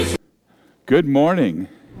Good morning,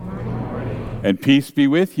 and peace be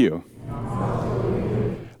with you.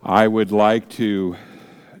 I would like to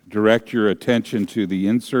direct your attention to the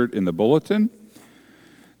insert in the bulletin.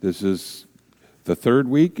 This is the third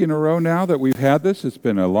week in a row now that we've had this. It's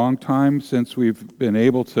been a long time since we've been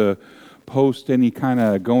able to post any kind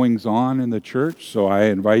of goings-on in the church, so I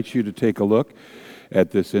invite you to take a look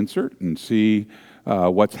at this insert and see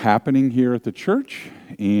what's happening here at the church,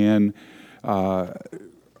 and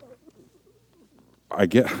I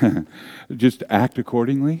get just act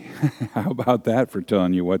accordingly. How about that for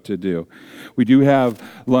telling you what to do? We do have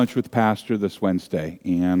lunch with Pastor this Wednesday,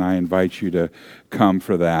 and I invite you to come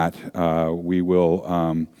for that. We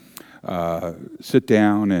will sit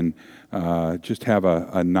down and just have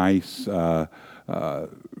a nice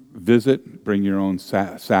visit. Bring your own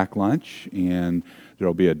sack lunch, and there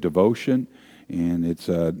will be a devotion, and it's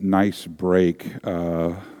a nice break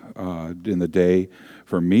in the day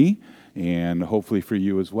for me, and hopefully for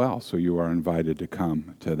you as well. So you are invited to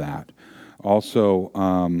come to that. Also,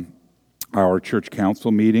 our church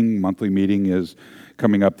council meeting, monthly meeting, is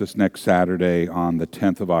coming up this next Saturday on the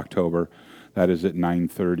 10th of October. That is at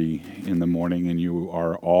 9:30 in the morning, and you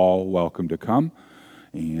are all welcome to come,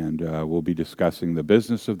 and we'll be discussing the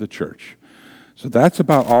business of the church. So that's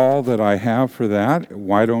about all that I have for that.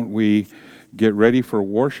 Why don't we get ready for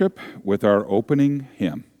worship with our opening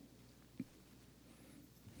hymn?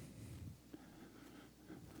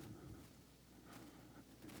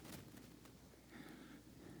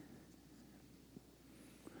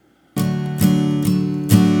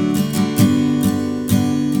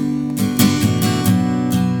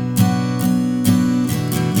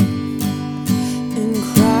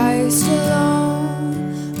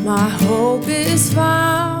 My hope is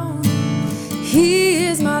found. He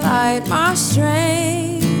is my light, my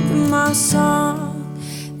strength, my song.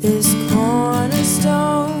 This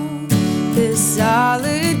cornerstone, this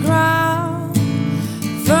solid ground,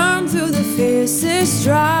 firm through the fiercest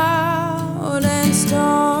drought and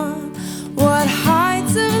storm. What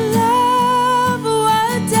heights of love,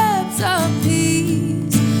 what depths of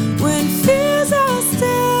peace, when fears are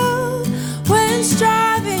stilled, when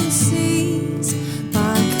striving cease.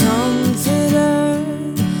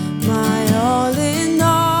 My all in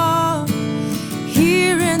all,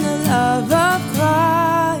 here in the love of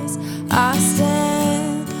Christ I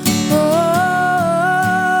stand.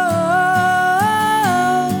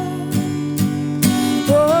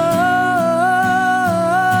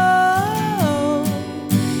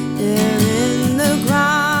 There in the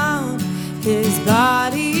ground his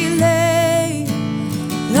body lay,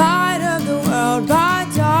 light of the world by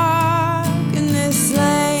darkness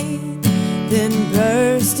slain, then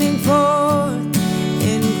bursting forth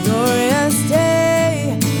in glorious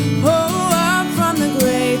day. Oh, up from the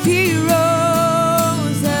grave he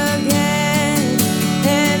rose again,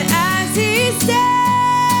 and as he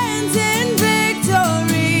stands in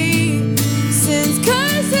victory, sin's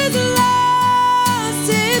curse has lost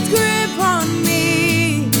its grip on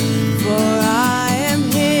me. For I am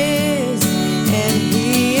his, and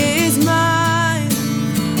he is mine,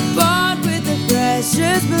 bought with the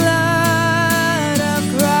precious blood.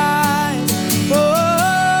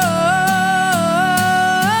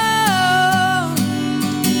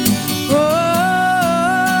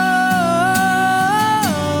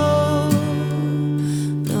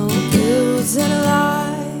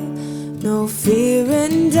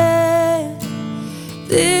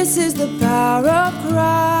 This is the power of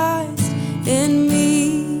Christ in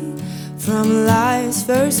me, from life's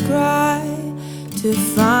first cry to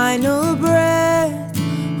final breath.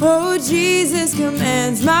 Oh, Jesus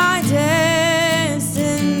commands my destiny.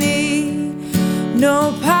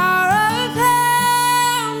 No power of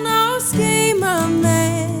hell, no scheme of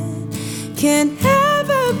man can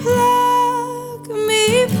ever pluck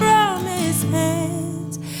me from his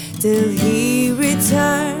hands till he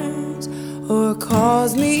returns or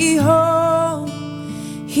calls me home.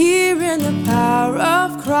 Here in the power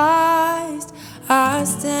of Christ I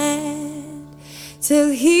stand, till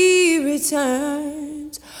he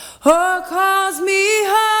returns or calls me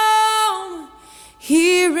home.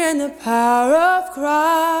 Here in the power of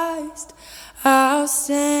Christ I'll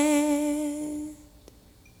stand.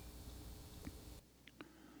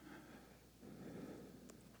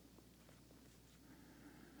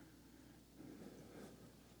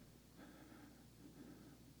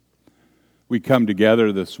 We come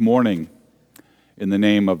together this morning in the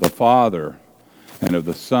name of the Father, and of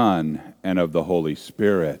the Son, and of the Holy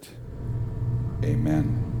Spirit.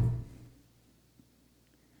 Amen.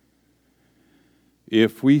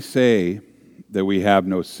 If we say that we have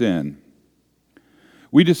no sin,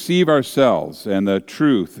 We deceive ourselves, and the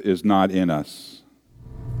truth is not in us.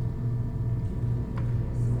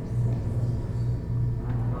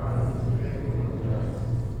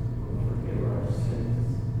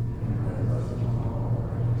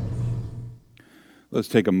 Let's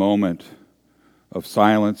take a moment of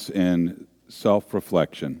silence and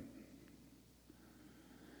self-reflection.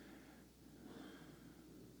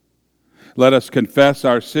 Let us confess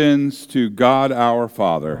our sins to God our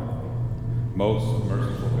Father. Most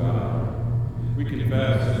merciful God, we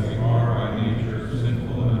confess that we are by nature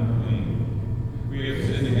sinful and unclean. We have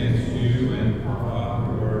sinned against you in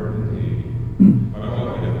thought, word, and deed, by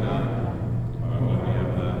what we have done, by what we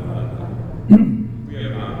have left undone. We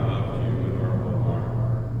have not loved you with our whole heart.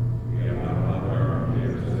 We have not loved our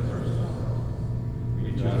neighbors as ourselves. We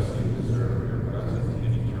justly deserve your present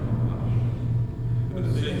and eternal punishment. For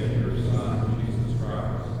the sake of your Son, Jesus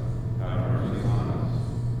Christ, have mercy on us,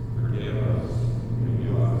 forgive us,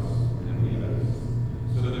 renew us, and lead us,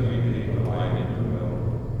 so that we may delight in your will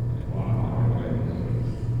and walk in your ways,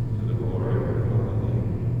 to the glory of your holy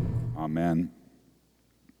name. Amen.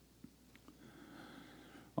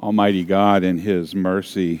 Almighty God, in his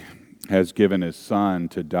mercy, has given his Son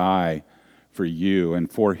to die for you,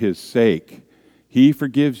 and for his sake, he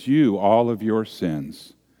forgives you all of your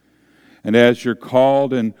sins. And as your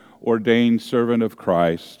called and ordained servant of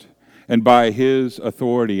Christ, and by his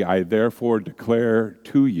authority, I therefore declare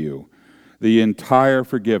to you the entire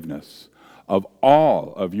forgiveness of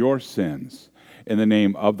all of your sins in the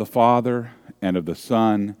name of the Father, and of the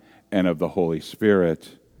Son, and of the Holy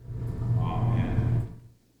Spirit. Amen.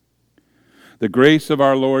 The grace of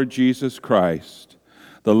our Lord Jesus Christ,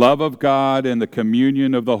 the love of God, and the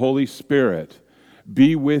communion of the Holy Spirit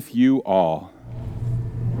be with you all.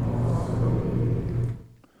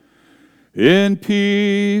 In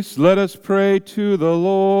peace, let us pray to the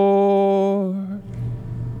Lord.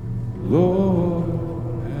 Lord,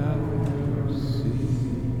 have mercy.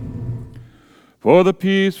 For the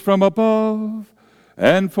peace from above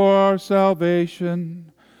and for our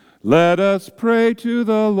salvation, let us pray to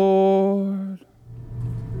the Lord.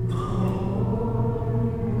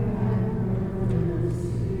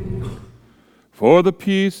 For the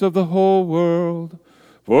peace of the whole world,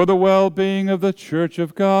 for the well-being of the Church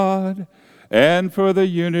of God, and for the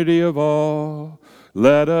unity of all,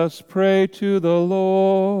 let us pray to the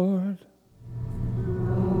Lord.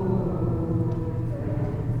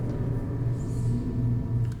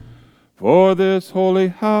 For this holy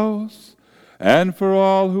house, and for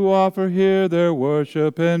all who offer here their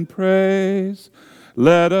worship and praise,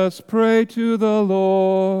 let us pray to the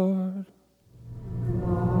Lord.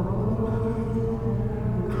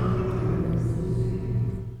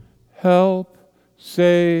 Help,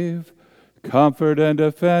 save, comfort, and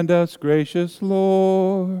defend us, gracious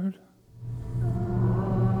Lord.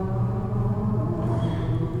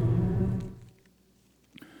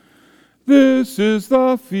 This is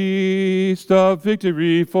the feast of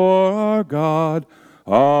victory for our God.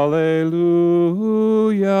 Alleluia.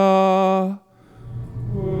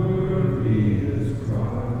 Worthy is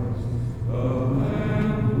Christ, the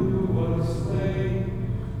Lamb who was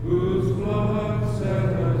slain, whose blood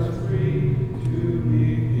set us free to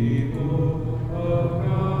be people of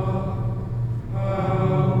God.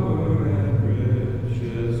 Power and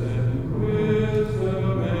riches and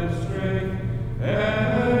wisdom and strength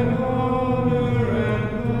and honor and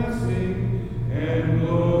blessing and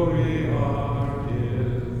glory are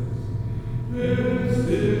his. This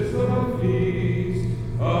is the feast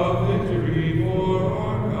of victory for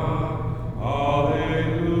our God. Alleluia.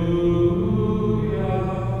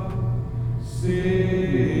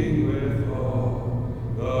 Sing with all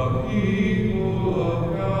the people of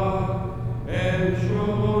God and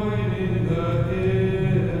join in the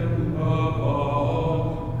hymn of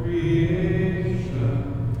all creation.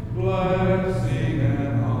 Blessing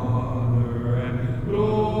and honor and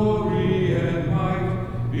glory and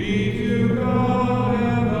might be to God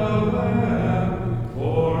and the Lamb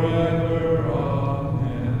forever.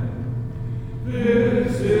 Amen.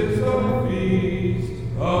 This is the feast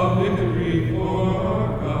of victory for our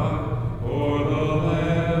God, for the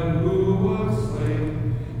Lamb who was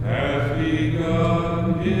slain has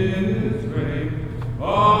begun his reign.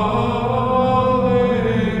 Alleluia,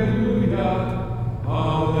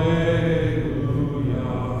 alleluia.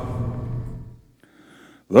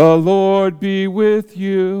 The Lord be with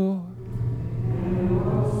you.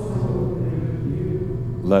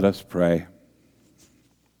 Let us pray.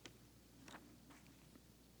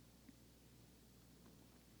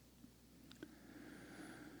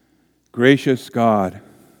 Gracious God,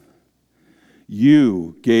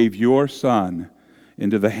 you gave your Son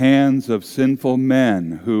into the hands of sinful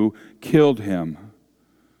men who killed him.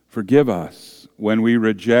 Forgive us when we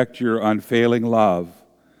reject your unfailing love,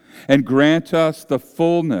 and grant us the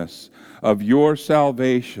fullness of your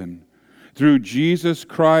salvation through Jesus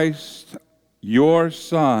Christ, your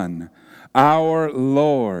Son, our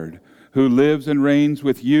Lord, who lives and reigns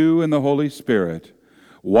with you in the Holy Spirit,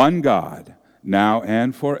 one God, now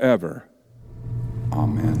and forever.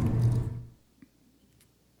 Amen.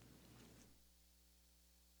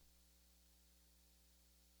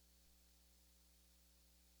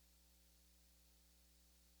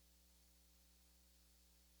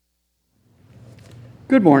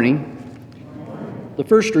 Good morning. The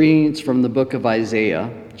first reading is from the book of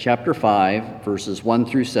Isaiah, chapter 5, verses 1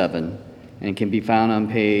 through 7, and can be found on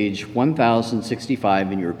page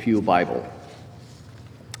 1065 in your Pew Bible.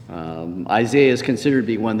 Isaiah is considered to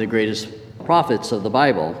be one of the greatest prophets of the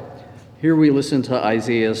Bible. Here we listen to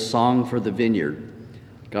Isaiah's song for the vineyard.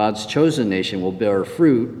 God's chosen nation will bear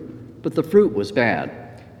fruit, but the fruit was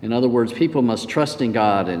bad. In other words, people must trust in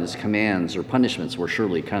God, and his commands or punishments will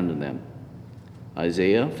surely come to them.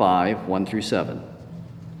 Isaiah 5, 1 through 7.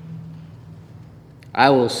 I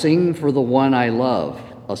will sing for the one I love,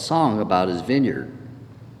 a song about his vineyard.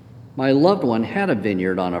 My loved one had a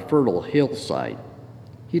vineyard on a fertile hillside.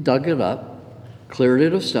 He dug it up, cleared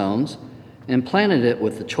it of stones, and planted it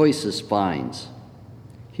with the choicest vines.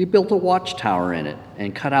 He built a watchtower in it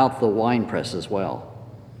and cut out the winepress as well.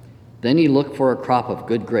 Then he looked for a crop of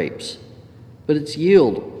good grapes, but its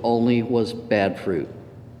yield only was bad fruit.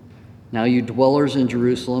 Now you dwellers in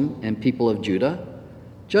Jerusalem and people of Judah,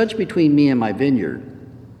 judge between me and my vineyard.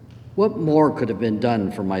 What more could have been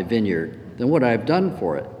done for my vineyard than what I have done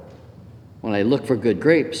for it? When I looked for good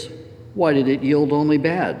grapes, why did it yield only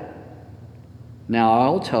bad? Now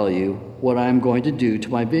I'll tell you what I am going to do to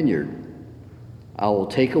my vineyard. I will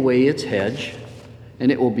take away its hedge,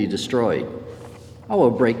 and it will be destroyed. I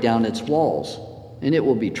will break down its walls, and it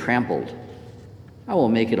will be trampled. I will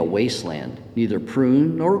make it a wasteland, neither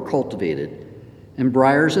pruned nor cultivated, and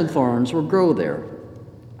briars and thorns will grow there.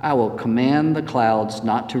 I will command the clouds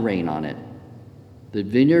not to rain on it. The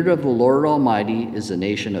vineyard of the Lord Almighty is the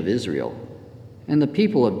nation of Israel, and the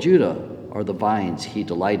people of Judah are the vines he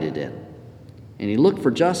delighted in. And he looked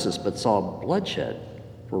for justice, but saw bloodshed,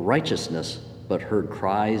 for righteousness, but heard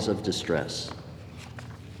cries of distress.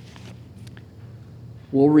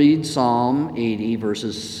 We'll read Psalm 80,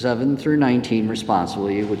 verses 7 through 19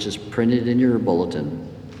 responsively, which is printed in your bulletin.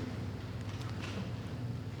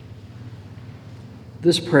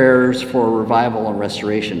 This prayer is for revival and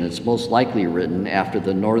restoration. It's most likely written after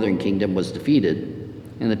the northern kingdom was defeated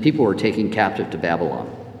and the people were taken captive to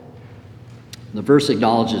Babylon. The verse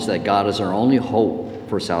acknowledges that God is our only hope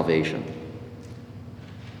for salvation.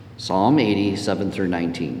 Psalm 80, 7 through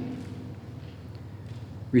 19.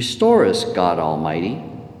 Restore us, God Almighty.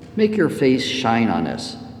 Make your face shine on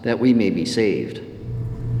us, that we may be saved.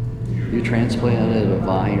 You transplanted a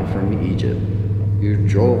vine from Egypt. You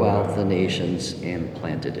drove out the nations and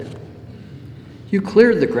planted it. You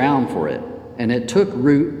cleared the ground for it, and it took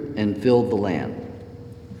root and filled the land.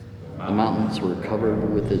 The mountains were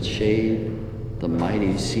covered with its shade, the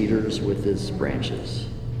mighty cedars with its branches.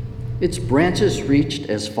 Its branches reached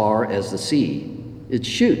as far as the sea, its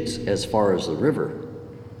shoots as far as the river.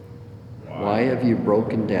 Why have you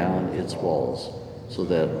broken down its walls so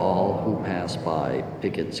that all who pass by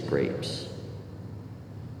pick its grapes?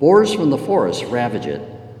 Boars from the forest ravage it,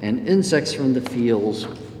 and insects from the fields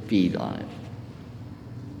feed on it.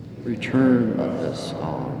 Return us,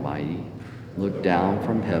 Almighty. Look down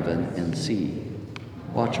from heaven and see.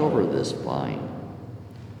 Watch over this vine.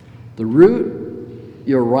 The root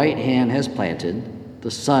your right hand has planted, the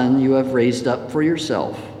son you have raised up for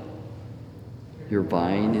yourself. Your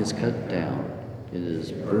vine is cut down, it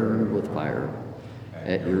is burned with fire.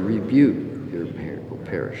 At your rebuke, your parent will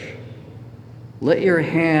perish. Let your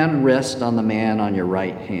hand rest on the man on your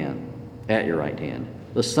right hand, at your right hand,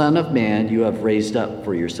 the Son of Man you have raised up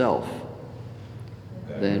for yourself.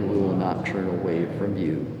 Then we will not turn away from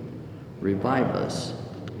you. Revive us,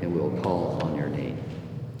 and we will call on your name.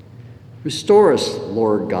 Restore us,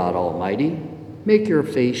 Lord God Almighty. Make your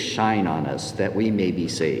face shine on us, that we may be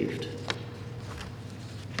saved.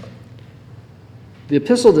 The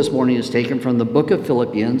epistle this morning is taken from the book of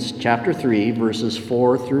Philippians, chapter 3, verses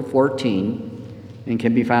 4 through 14, and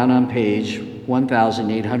can be found on page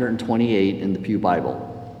 1828 in the Pew Bible.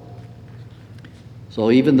 So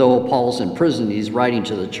even though Paul's in prison, he's writing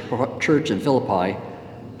to the church in Philippi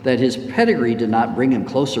that his pedigree did not bring him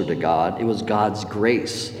closer to God. It was God's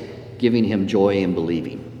grace giving him joy in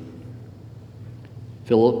believing.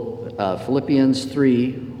 Philippians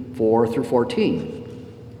 3, 4 through 14.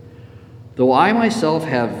 Though I myself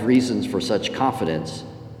have reasons for such confidence,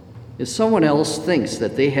 if someone else thinks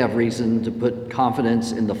that they have reason to put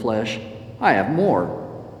confidence in the flesh, I have more.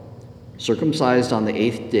 Circumcised on the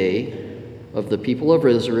 8th day, of the people of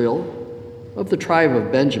Israel, of the tribe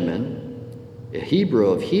of Benjamin, a Hebrew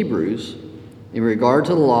of Hebrews, in regard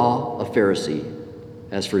to the law, a Pharisee.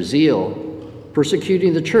 As for zeal,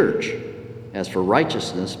 persecuting the church. As for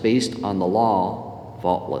righteousness based on the law,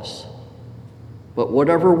 faultless. But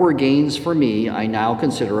whatever were gains for me, I now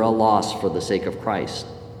consider a loss for the sake of Christ.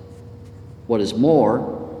 What is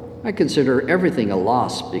more, I consider everything a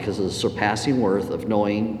loss because of the surpassing worth of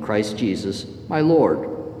knowing Christ Jesus, my Lord,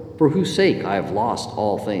 for whose sake I have lost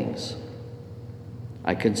all things.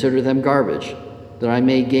 I consider them garbage, that I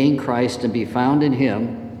may gain Christ and be found in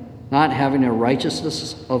him, not having a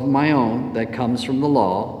righteousness of my own that comes from the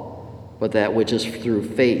law, but that which is through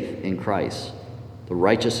faith in Christ, the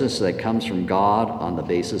righteousness that comes from God on the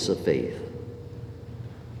basis of faith.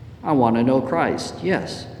 I want to know Christ,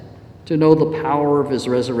 yes, to know the power of his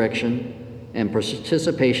resurrection and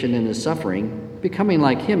participation in his suffering, becoming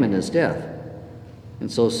like him in his death,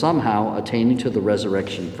 and so somehow attaining to the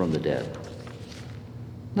resurrection from the dead.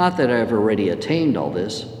 Not that I have already attained all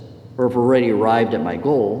this, or have already arrived at my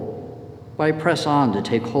goal, but I press on to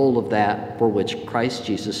take hold of that for which Christ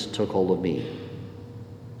Jesus took hold of me.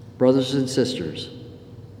 Brothers and sisters,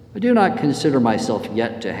 I do not consider myself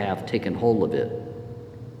yet to have taken hold of it.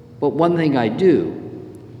 But one thing I do,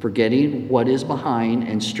 forgetting what is behind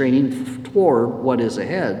and straining toward what is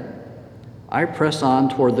ahead, I press on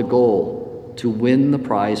toward the goal to win the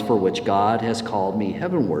prize for which God has called me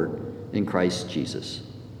heavenward in Christ Jesus.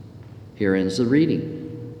 Here ends the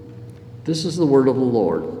reading. This is the word of the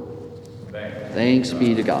Lord. Thanks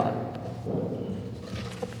be to God.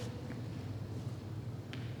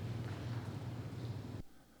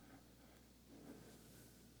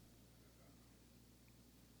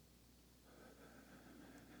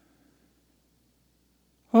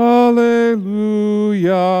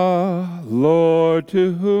 Alleluia, Lord,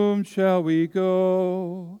 to whom shall we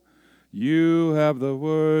go? You have the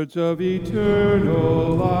words of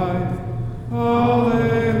eternal life.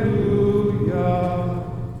 Alleluia.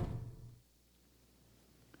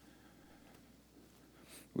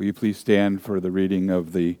 Will you please stand for the reading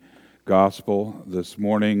of the gospel this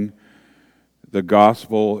morning? The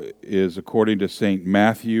gospel is according to St.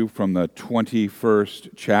 Matthew from the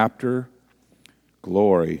 21st chapter.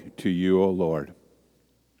 Glory to you, O Lord.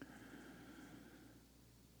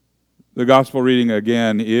 The gospel reading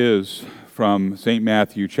again is from St.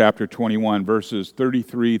 Matthew chapter 21, verses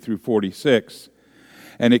 33 through 46,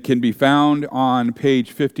 and it can be found on page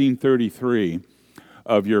 1533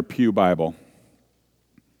 of your Pew Bible.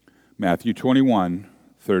 Matthew 21,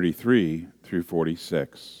 33 through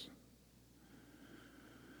 46.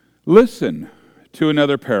 Listen to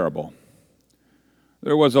another parable.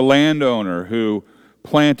 There was a landowner who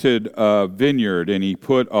planted a vineyard, and he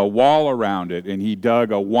put a wall around it, and he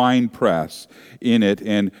dug a wine press in it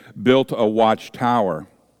and built a watchtower.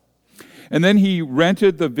 And then he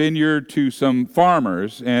rented the vineyard to some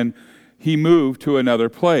farmers, and he moved to another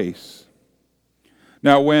place.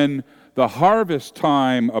 Now, when the harvest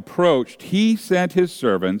time approached, he sent his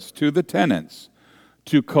servants to the tenants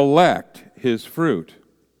to collect his fruit.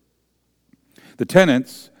 The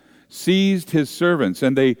tenants seized his servants,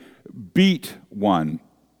 and they beat one.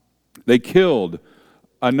 They killed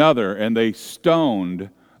another, and they stoned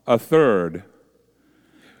a third.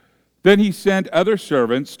 Then he sent other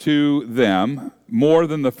servants to them more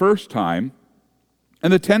than the first time,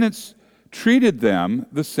 and the tenants treated them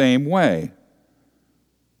the same way.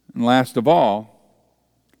 And last of all,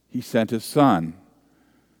 he sent his son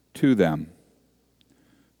to them.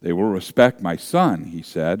 They will respect my son, he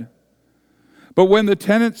said. But when the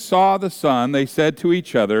tenants saw the son, they said to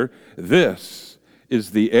each other, "This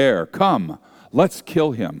is the heir. Come, let's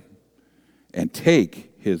kill him and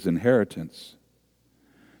take his inheritance."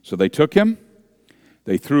 So they took him,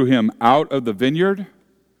 they threw him out of the vineyard,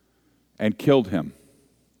 and killed him.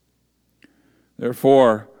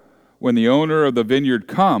 Therefore, when the owner of the vineyard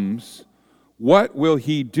comes, what will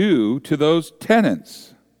he do to those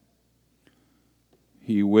tenants?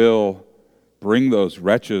 He will bring those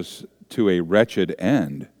wretches to a wretched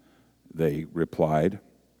end, they replied.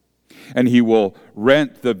 And he will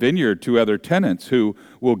rent the vineyard to other tenants who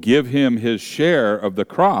will give him his share of the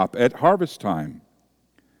crop at harvest time.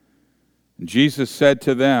 And Jesus said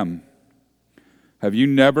to them, "Have you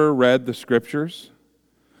never read the Scriptures?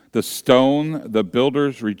 The stone the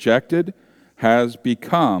builders rejected has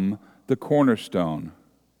become the cornerstone.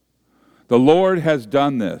 The Lord has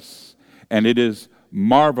done this, and it is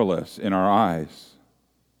marvelous in our eyes."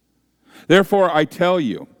 Therefore, I tell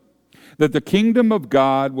you that the kingdom of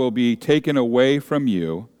God will be taken away from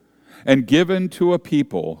you and given to a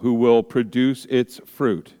people who will produce its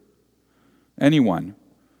fruit. Anyone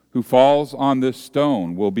who falls on this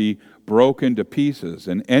stone will be broken to pieces,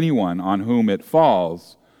 and anyone on whom it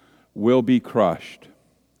falls will be crushed."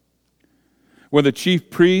 When the chief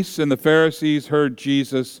priests and the Pharisees heard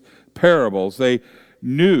Jesus' parables, they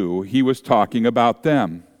knew he was talking about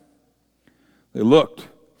them. They looked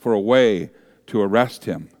for a way to arrest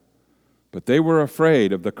him, but they were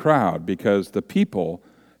afraid of the crowd because the people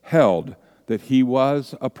held that he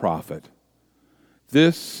was a prophet.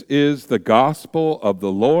 This is the gospel of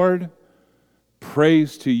the Lord.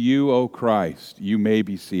 Praise to you, O Christ. You may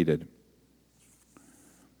be seated.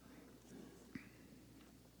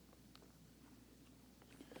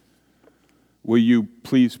 Will you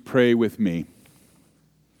please pray with me?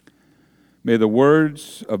 May the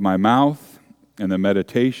words of my mouth and the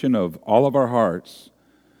meditation of all of our hearts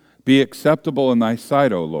be acceptable in thy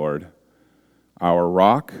sight, O Lord, our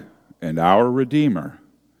rock and our Redeemer.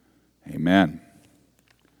 Amen.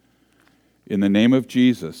 In the name of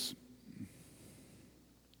Jesus,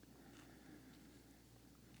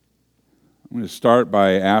 I'm going to start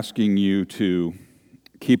by asking you to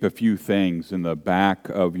keep a few things in the back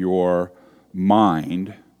of your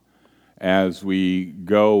mind as we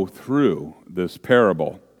go through this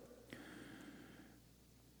parable.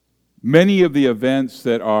 Many of the events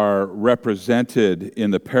that are represented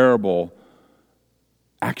in the parable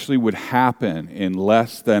actually would happen in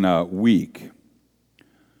less than a week.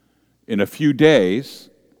 In a few days,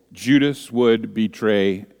 Judas would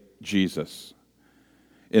betray Jesus.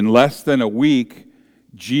 In less than a week,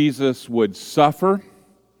 Jesus would suffer,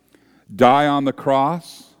 die on the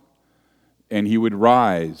cross, and he would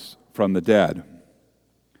rise from the dead.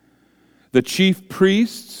 The chief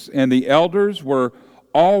priests and the elders were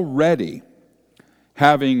already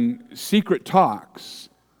having secret talks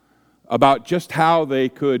about just how they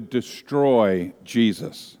could destroy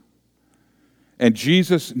Jesus. And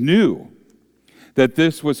Jesus knew that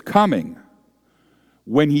this was coming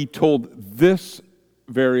when he told this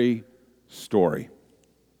very story.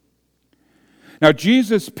 Now,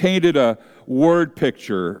 Jesus painted a word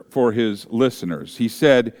picture for his listeners. He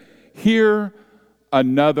said, "Hear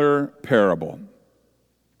another parable.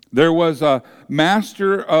 There was a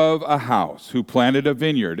master of a house who planted a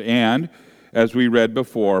vineyard and, as we read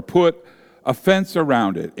before, put a fence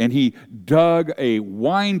around it, and he dug a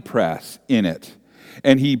wine press in it,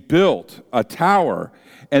 and he built a tower,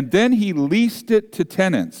 and then he leased it to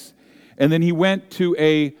tenants, and then he went to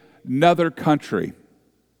another country."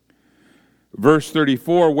 Verse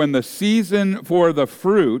 34, when the season for the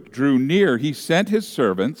fruit drew near, he sent his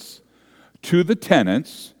servants to the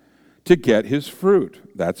tenants to get his fruit.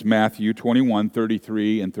 That's Matthew 21,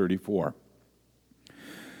 33 and 34.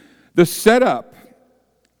 The setup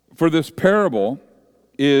for this parable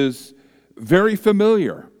is very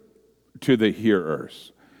familiar to the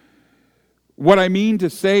hearers. What I mean to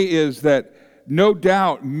say is that no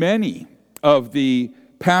doubt many of the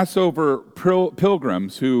Passover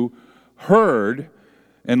pilgrims who heard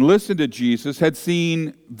and listened to Jesus had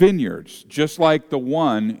seen vineyards, just like the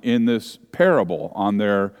one in this parable on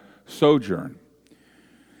their sojourn.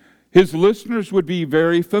 His listeners would be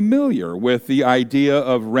very familiar with the idea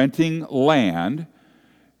of renting land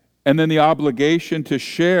and then the obligation to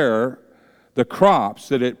share the crops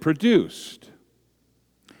that it produced.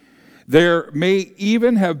 There may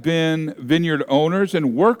even have been vineyard owners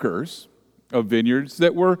and workers of vineyards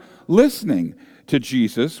that were listening to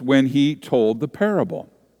Jesus when he told the parable.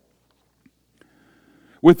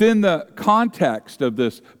 Within the context of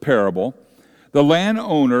this parable, the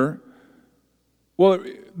landowner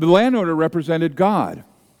represented God.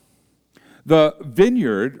 The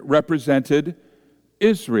vineyard represented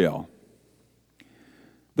Israel.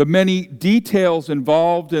 The many details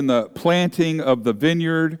involved in the planting of the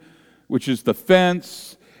vineyard, which is the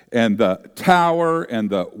fence and the tower and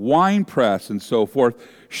the wine press and so forth,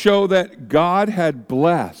 show that God had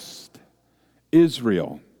blessed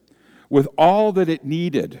Israel with all that it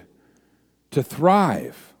needed to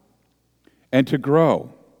thrive and to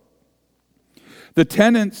grow. The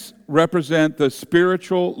tenants represent the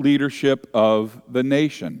spiritual leadership of the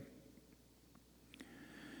nation.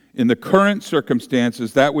 In the current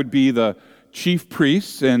circumstances, that would be the chief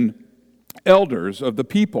priests and elders of the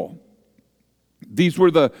people. These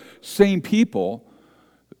were the same people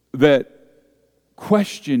that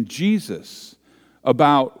questioned Jesus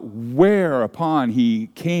about whereupon he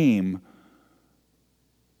came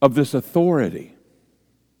of this authority.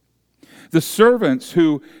 The servants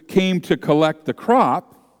who came to collect the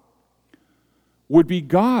crop would be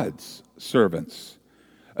God's servants,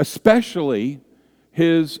 especially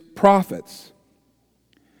his prophets.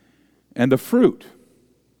 And the fruit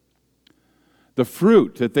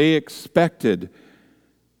that they expected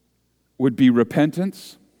would be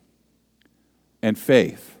repentance and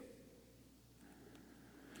faith.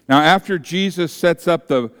 Now, after Jesus sets up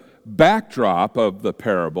the backdrop of the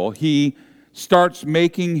parable, he starts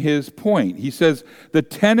making his point. He says, the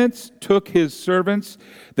tenants took his servants,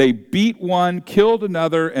 they beat one, killed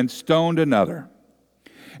another, and stoned another.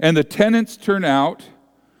 And the tenants turn out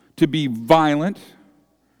to be violent,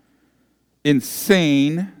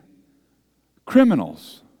 insane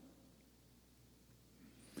criminals.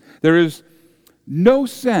 There is no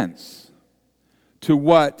sense to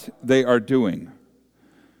what they are doing.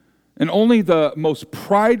 And only the most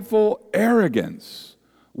prideful arrogance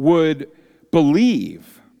would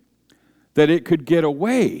believe that it could get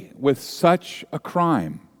away with such a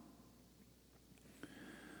crime.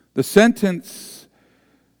 This sentence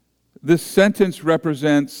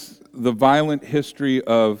represents the violent history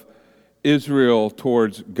of Israel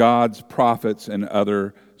towards God's prophets and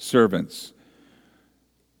other servants.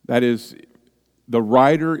 That is, the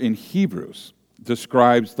writer in Hebrews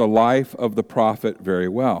describes the life of the prophet very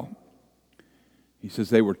well. He says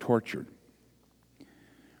they were tortured,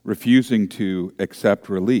 refusing to accept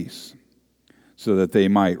release so that they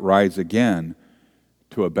might rise again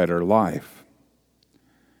to a better life.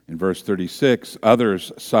 In verse 36,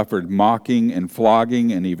 others suffered mocking and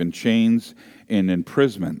flogging and even chains and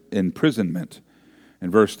imprisonment.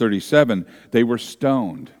 In verse 37, they were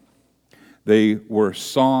stoned. They were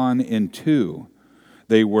sawn in two.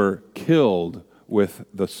 They were killed with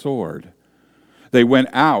the sword. They went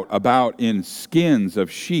about in skins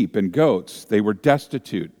of sheep and goats. They were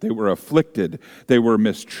destitute. They were afflicted. They were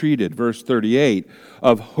mistreated. Verse 38,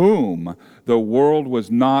 of whom the world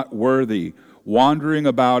was not worthy, wandering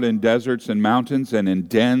about in deserts and mountains and in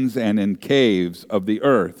dens and in caves of the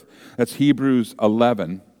earth. That's Hebrews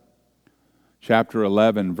 11, chapter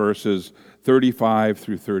 11, verses 35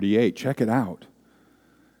 through 38. Check it out.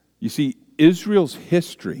 You see, Israel's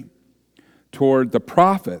history toward the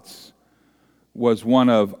prophets was one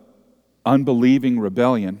of unbelieving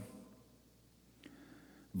rebellion,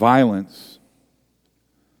 violence,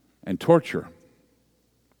 and torture.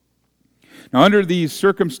 Now, under these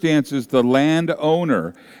circumstances, the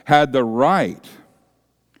landowner had the right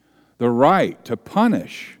to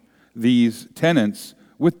punish these tenants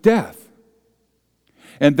with death.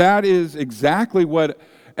 And that is exactly what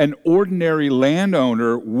an ordinary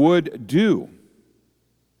landowner would do.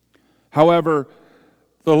 However,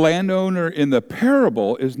 the landowner in the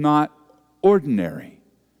parable is not ordinary,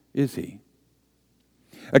 is he?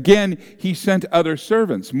 Again, he sent other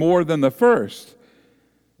servants, more than the first,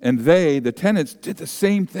 and they, the tenants, did the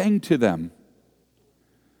same thing to them.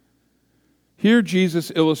 Here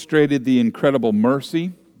Jesus illustrated the incredible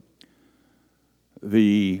mercy,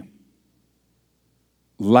 the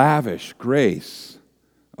lavish grace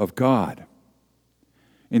of God.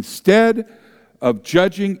 Instead of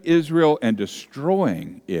judging Israel and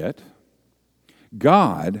destroying it,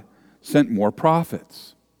 God sent more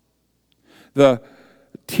prophets. The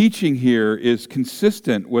teaching here is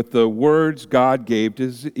consistent with the words God gave to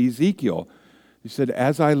Ezekiel. He said,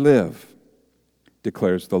 "As I live,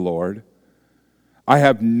 declares the Lord, I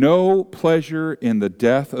have no pleasure in the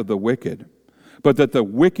death of the wicked, but that the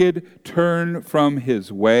wicked turn from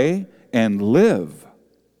his way and live.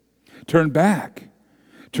 Turn back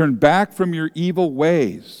from your evil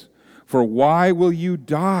ways, for why will you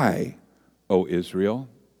die, O Israel?"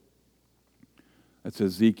 That's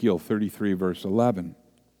Ezekiel 33, verse 11.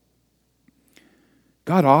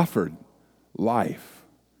 God offered life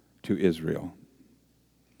to Israel.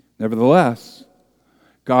 Nevertheless,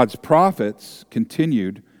 God's prophets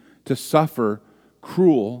continued to suffer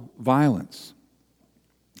cruel violence.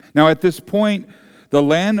 Now, at this point, the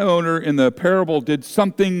landowner in the parable did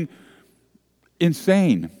something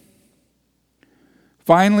insane.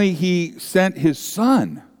 Finally, he sent his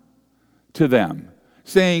son to them,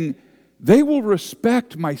 saying, "They will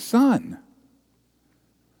respect my son."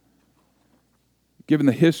 Given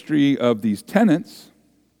the history of these tenants,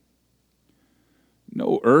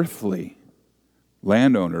 no earthly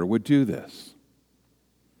landowner would do this.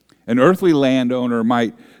 An earthly landowner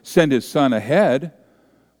might send his son ahead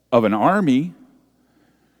of an army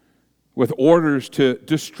with orders to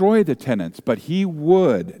destroy the tenants, but he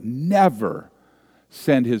would never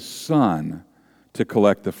send his son to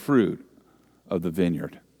collect the fruit of the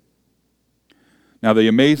vineyard. Now, the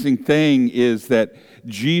amazing thing is that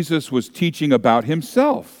Jesus was teaching about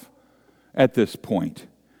himself at this point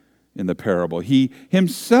in the parable. He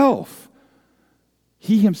himself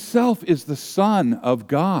He himself is the Son of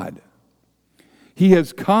God. He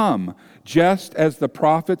has come just as the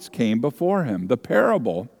prophets came before him. The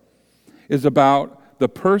parable is about the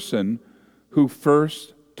person who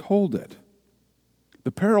first told it.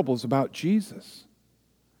 The parable is about Jesus.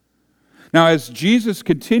 Now, as Jesus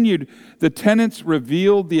continued, the tenants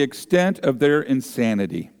revealed the extent of their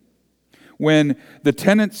insanity. When the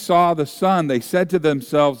tenants saw the son, they said to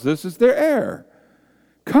themselves, "This is their heir.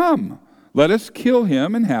 Come, let us kill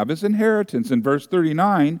him and have his inheritance." And verse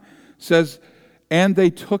 39 says, "And they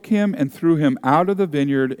took him and threw him out of the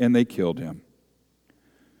vineyard, and they killed him."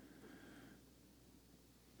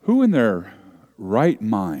 Who in their right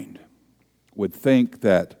mind would think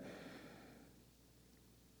that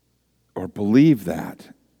or believe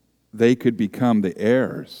that they could become the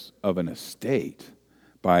heirs of an estate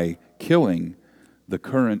by killing the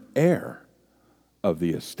current heir of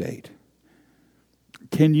the estate?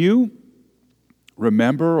 Can you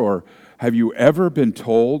remember, or have you ever been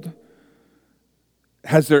told,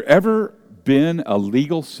 has there ever been a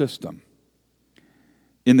legal system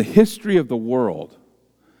in the history of the world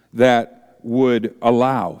that would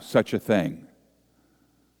allow such a thing?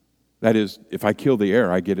 That is, if I kill the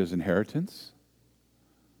heir, I get his inheritance?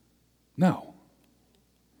 No.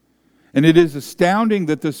 And it is astounding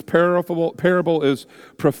that this parable is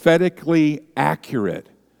prophetically accurate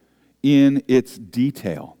in its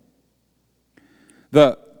detail.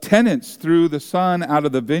 The tenants threw the son out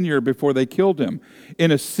of the vineyard before they killed him. In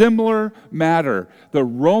a similar matter, the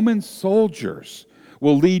Roman soldiers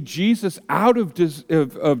will lead Jesus out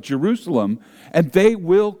of Jerusalem, and they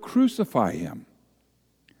will crucify him.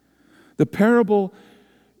 The parable,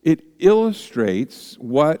 it illustrates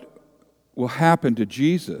what will happen to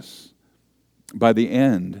Jesus by the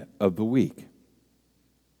end of the week.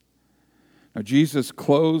 Now, Jesus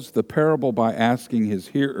closed the parable by asking his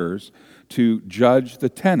hearers to judge the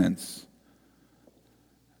tenants.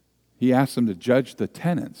 He asked them to judge the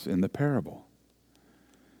tenants in the parable.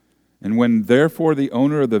 "And when therefore the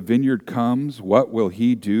owner of the vineyard comes, what will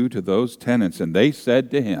he do to those tenants?" And they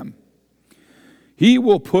said to him, "He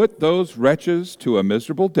will put those wretches to a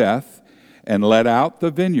miserable death and let out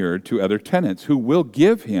the vineyard to other tenants who will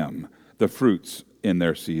give him the fruits in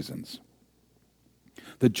their seasons."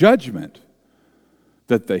 The judgment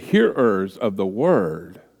that the hearers of the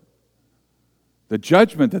word, the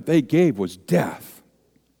judgment that they gave was death.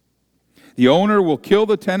 The owner will kill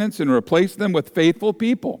the tenants and replace them with faithful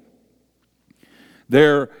people.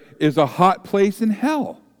 There is a hot place in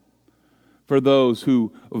hell for those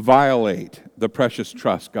who violate the precious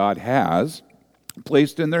trust God has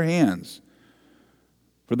placed in their hands,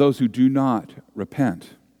 for those who do not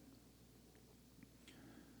repent.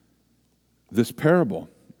 This parable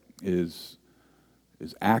is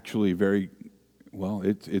actually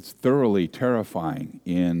it's thoroughly terrifying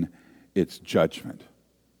in its judgment.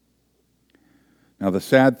 Now, the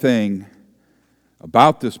sad thing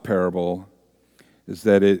about this parable is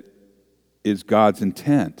that it is God's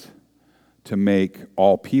intent to make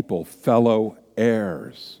all people fellow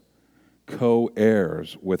heirs,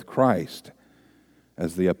 co-heirs with Christ.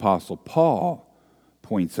 As the Apostle Paul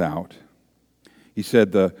points out, he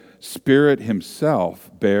said, "The Spirit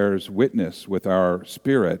himself bears witness with our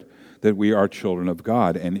spirit that we are children of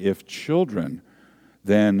God. And if children,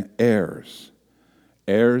 then heirs,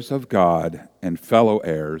 heirs of God and fellow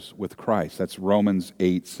heirs with Christ." That's Romans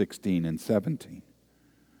 8:16 and 17.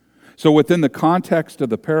 So within the context of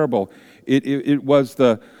the parable, it was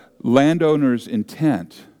the landowner's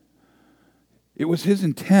intent. It was his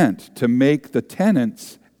intent to make the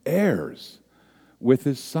tenants heirs with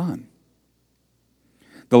his son.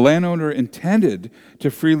 The landowner intended to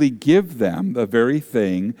freely give them the very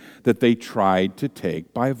thing that they tried to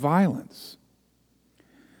take by violence.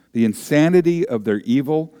 The insanity of their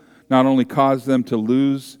evil not only caused them to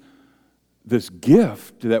lose this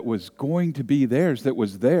gift that was going to be theirs, that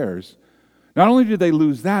was theirs, not only did they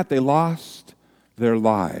lose that, they lost their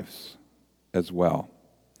lives as well.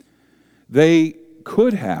 They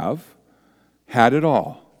could have had it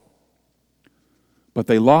all, but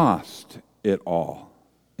they lost it all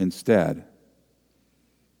instead.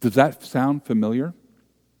 Does that sound familiar?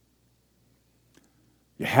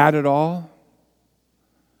 You had it all,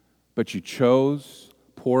 but you chose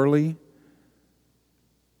poorly.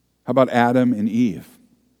 How about Adam and Eve?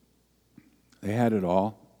 They had it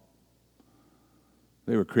all.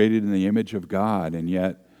 They were created in the image of God, and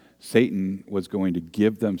yet Satan was going to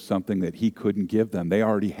give them something that he couldn't give them. They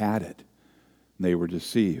already had it, and they were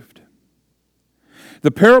deceived.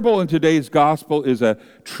 The parable in today's gospel is a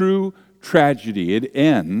true tragedy. It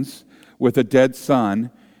ends with a dead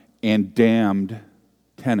son and damned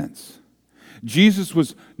tenants. Jesus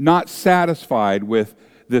was not satisfied with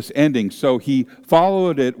this ending, so he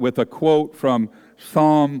followed it with a quote from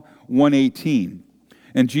Psalm 118.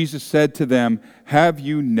 And Jesus said to them, "Have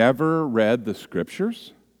you never read the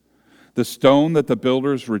Scriptures? The stone that the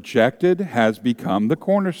builders rejected has become the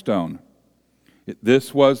cornerstone.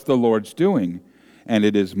 This was the Lord's doing, and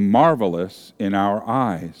it is marvelous in our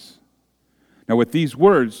eyes." Now, with these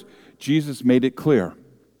words, Jesus made it clear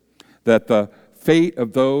that the fate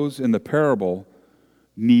of those in the parable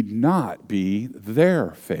need not be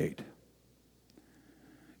their fate.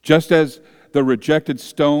 Just as the rejected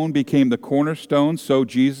stone became the cornerstone, so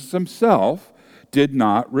Jesus himself did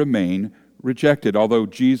not remain rejected. Although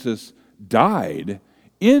Jesus died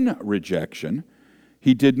in rejection,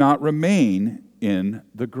 he did not remain in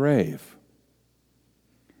the grave.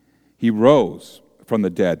 He rose from the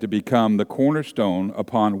dead to become the cornerstone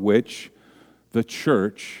upon which the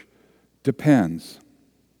church depends.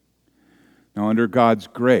 Now, under God's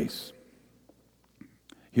grace,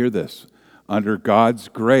 hear this, under God's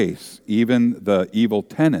grace, even the evil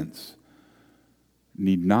tenants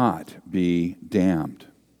need not be damned.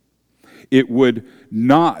 It would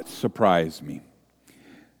not surprise me,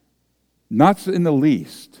 not in the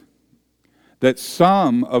least, that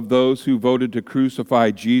some of those who voted to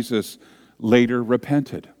crucify Jesus later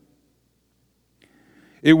repented.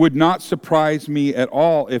 It would not surprise me at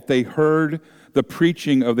all if they heard the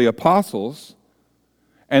preaching of the apostles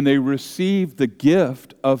and they received the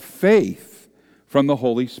gift of faith from the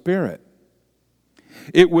Holy Spirit.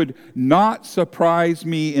 It would not surprise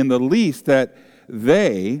me in the least that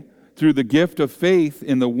they, through the gift of faith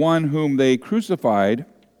in the one whom they crucified,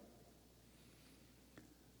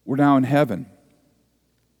 were now in heaven.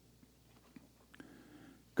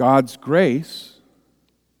 God's grace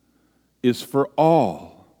is for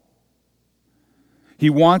all. He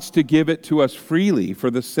wants to give it to us freely for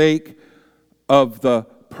the sake of the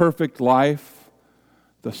perfect life,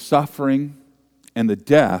 the suffering, and the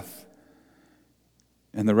death,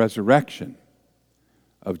 and the resurrection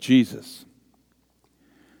of Jesus.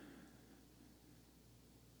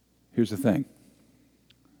 Here's the thing.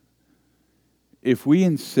 If we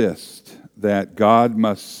insist that God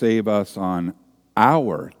must save us on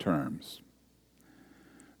our terms,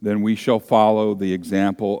 then we shall follow the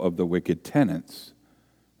example of the wicked tenants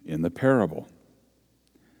in the parable.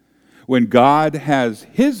 When God has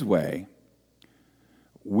his way,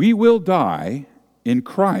 we will die in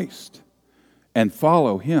Christ and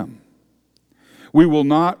follow him. We will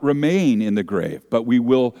not remain in the grave, but we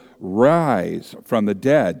will rise from the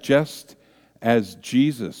dead, just as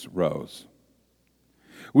Jesus rose.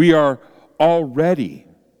 We are already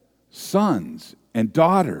sons and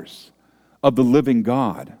daughters of the living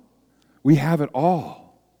God. We have it all.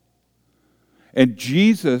 And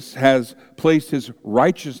Jesus has placed his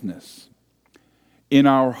righteousness in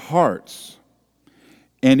our hearts.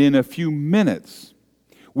 And in a few minutes,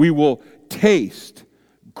 we will taste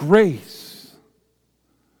grace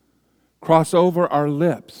cross over our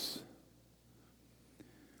lips.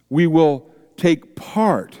 We will take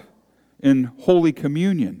part in Holy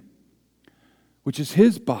Communion, which is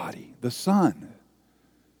his body, the Son,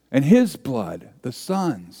 and his blood, the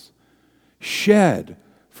Son's, shed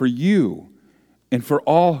for you and for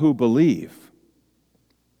all who believe.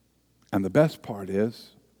 And the best part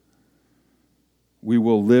is, we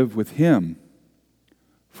will live with him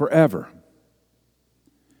forever.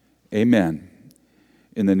 Amen.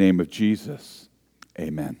 In the name of Jesus,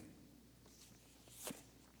 amen.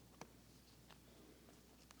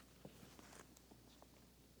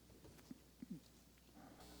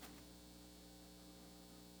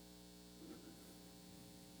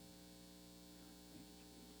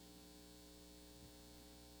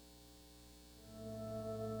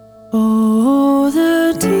 Oh,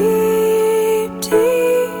 the deep,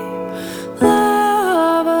 deep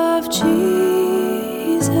love of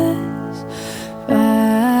Jesus,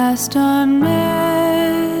 vast, unmeasured,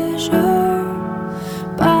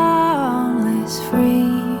 boundless, free,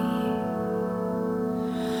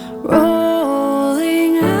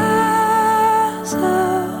 rolling as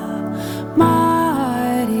a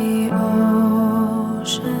mighty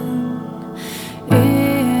ocean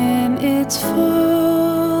in its fullness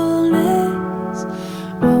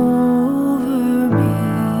over me.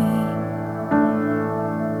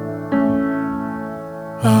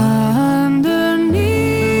 Underneath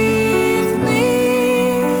me,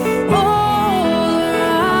 all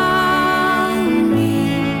around me,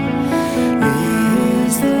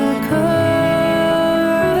 is the current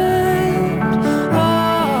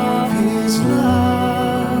of his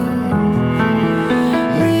love,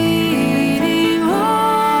 leading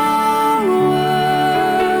onward,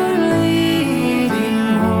 leading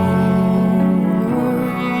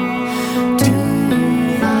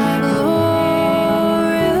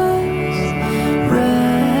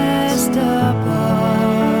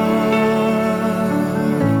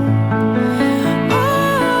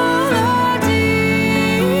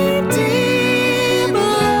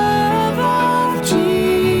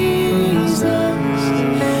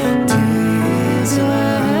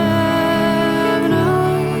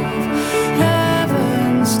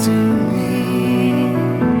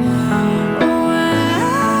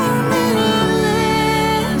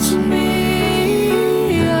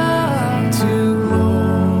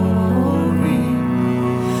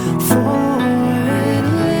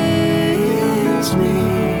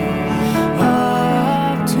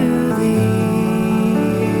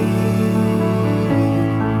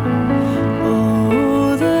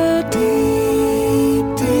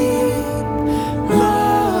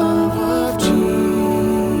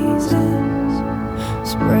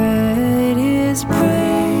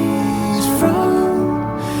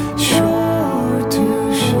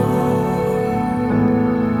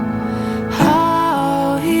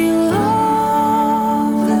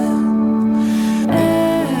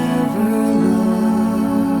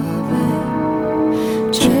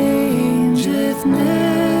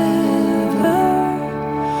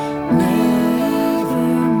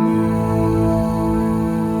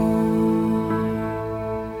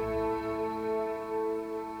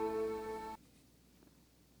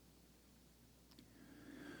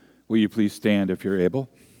Will you please stand if you're able?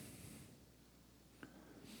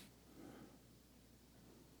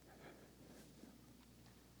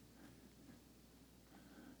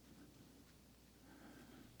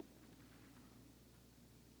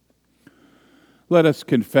 Let us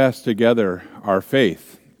confess together our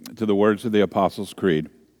faith to the words of the Apostles' Creed.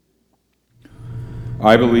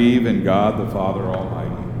 I believe in God the Father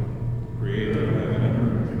Almighty, creator of heaven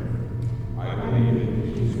and earth. I believe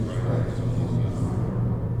in Jesus Christ, Son of God.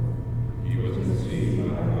 He was conceived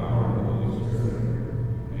by the power of the Holy Spirit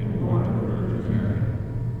and born of the Virgin Mary.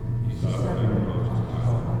 He suffered under Pontius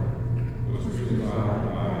Pilate, was crucified,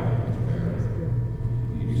 died, and was buried.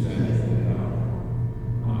 He descended into hell.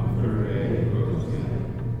 On the third day he rose again.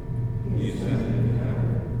 He ascended into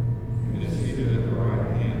heaven and is seated at the right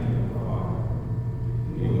hand of the Father.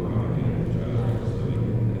 He will come again to judge the living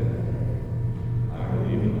and the dead. I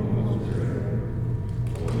believe in the Holy Spirit,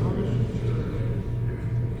 Holy Christian Church,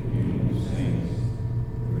 communion of saints,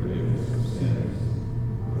 forgiveness of sins,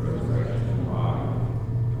 the resurrection of the body,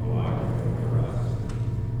 and the life everlasting.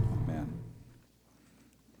 Amen.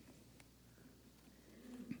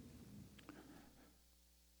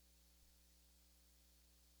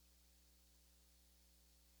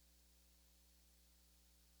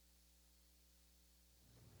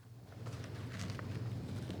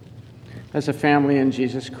 As a family in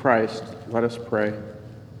Jesus Christ, let us pray.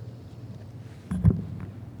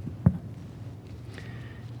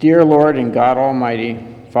 Dear Lord and God Almighty,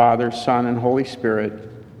 Father, Son, and Holy Spirit,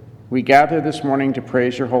 we gather this morning to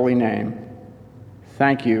praise your holy name.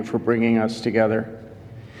 Thank you for bringing us together.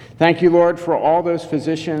 Thank you, Lord, for all those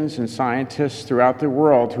physicians and scientists throughout the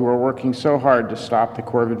world who are working so hard to stop the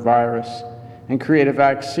COVID virus and create a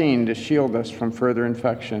vaccine to shield us from further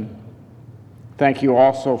infection. Thank you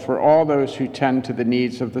also for all those who tend to the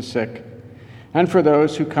needs of the sick, and for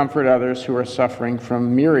those who comfort others who are suffering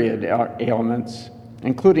from myriad ailments,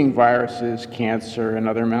 including viruses, cancer, and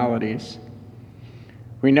other maladies.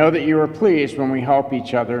 We know that you are pleased when we help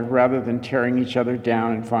each other rather than tearing each other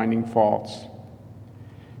down and finding faults.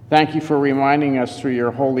 Thank you for reminding us through your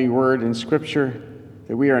holy word and scripture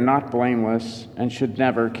that we are not blameless and should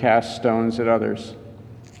never cast stones at others.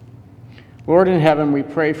 Lord in heaven, we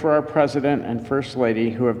pray for our President and First Lady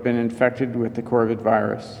who have been infected with the COVID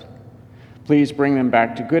virus. Please bring them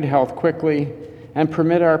back to good health quickly and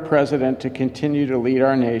permit our President to continue to lead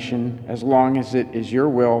our nation as long as it is your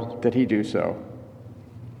will that he do so.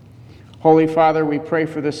 Holy Father, we pray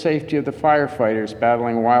for the safety of the firefighters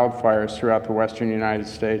battling wildfires throughout the western United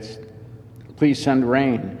States. Please send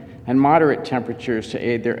rain and moderate temperatures to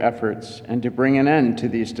aid their efforts and to bring an end to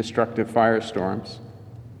these destructive firestorms.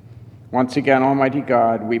 Once again, Almighty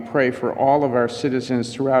God, we pray for all of our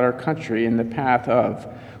citizens throughout our country in the path of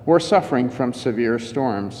or suffering from severe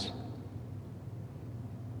storms.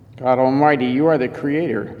 God Almighty, you are the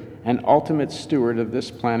creator and ultimate steward of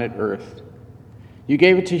this planet Earth. You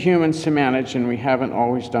gave it to humans to manage, and we haven't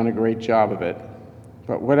always done a great job of it.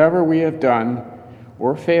 But whatever we have done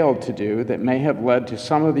or failed to do that may have led to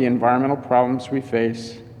some of the environmental problems we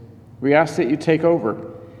face, we ask that you take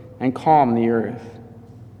over and calm the earth.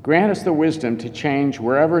 Grant us the wisdom to change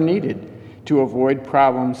wherever needed to avoid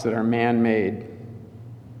problems that are man-made.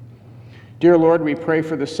 Dear Lord, we pray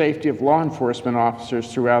for the safety of law enforcement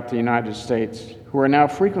officers throughout the United States who are now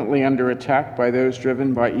frequently under attack by those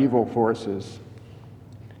driven by evil forces.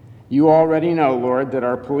 You already know, Lord, that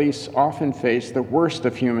our police often face the worst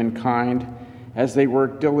of humankind as they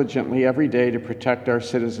work diligently every day to protect our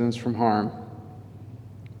citizens from harm.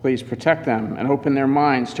 Please protect them and open their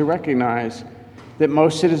minds to recognize that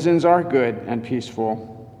most citizens are good and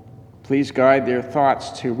peaceful. Please guide their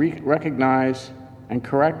thoughts to recognize and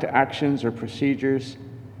correct actions or procedures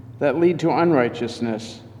that lead to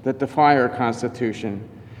unrighteousness, that defy our Constitution,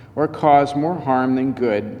 or cause more harm than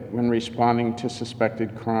good when responding to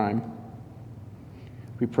suspected crime.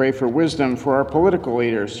 We pray for wisdom for our political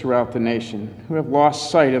leaders throughout the nation who have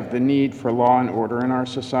lost sight of the need for law and order in our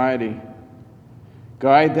society.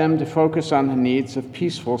 Guide them to focus on the needs of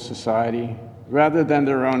peaceful society rather than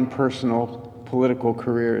their own personal political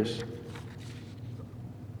careers.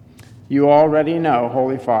 You already know,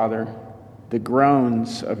 Holy Father, the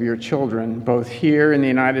groans of your children, both here in the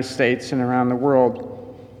United States and around the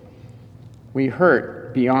world. We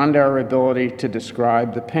hurt beyond our ability to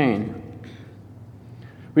describe the pain.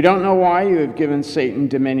 We don't know why you have given Satan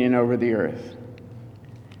dominion over the earth.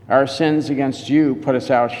 Our sins against you put us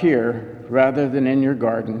out here rather than in your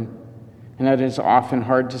garden, and it is often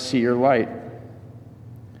hard to see your light.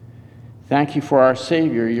 Thank you for our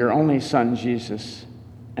Savior, your only Son, Jesus,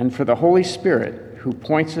 and for the Holy Spirit who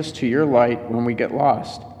points us to your light when we get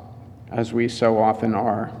lost, as we so often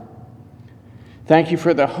are. Thank you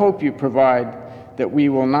for the hope you provide that we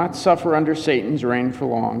will not suffer under Satan's reign for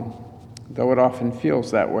long, though it often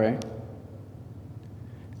feels that way.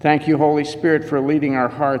 Thank you, Holy Spirit, for leading our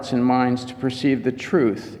hearts and minds to perceive the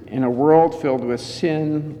truth in a world filled with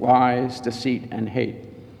sin, lies, deceit, and hate.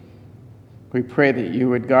 We pray that you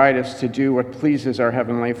would guide us to do what pleases our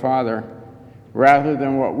Heavenly Father, rather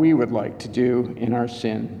than what we would like to do in our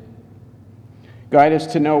sin. Guide us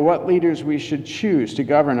to know what leaders we should choose to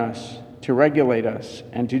govern us, to regulate us,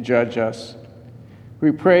 and to judge us.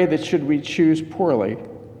 We pray that should we choose poorly,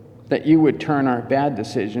 that you would turn our bad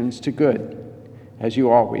decisions to good, as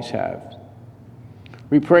you always have.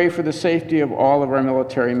 We pray for the safety of all of our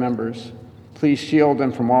military members. Please shield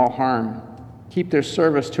them from all harm, keep their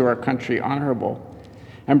service to our country honorable,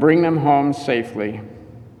 and bring them home safely.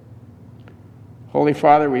 Holy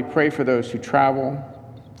Father, we pray for those who travel.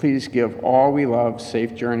 Please give all we love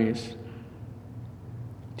safe journeys.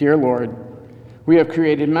 Dear Lord, we have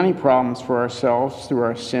created many problems for ourselves through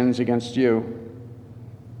our sins against you.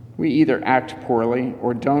 We either act poorly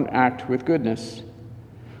or don't act with goodness.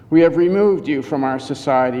 We have removed you from our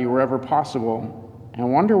society wherever possible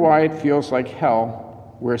and wonder why it feels like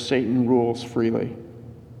hell where Satan rules freely.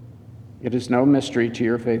 It is no mystery to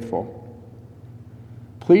your faithful.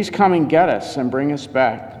 Please come and get us and bring us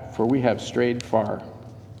back, for we have strayed far.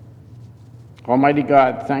 Almighty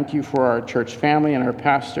God, thank you for our church family and our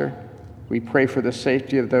pastor. We pray for the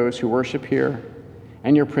safety of those who worship here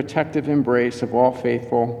and your protective embrace of all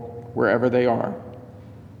faithful wherever they are.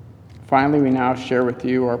 Finally, we now share with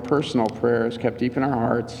you our personal prayers kept deep in our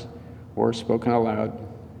hearts or spoken aloud.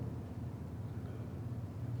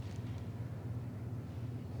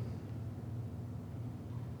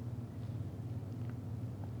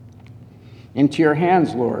 Into your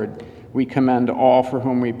hands, Lord, we commend all for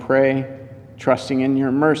whom we pray, trusting in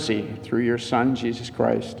your mercy through your Son, Jesus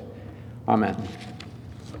Christ. Amen.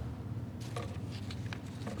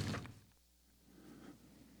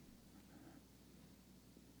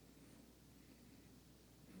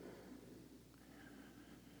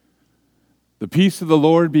 The peace of the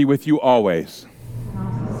Lord be with you always.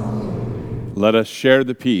 Let us share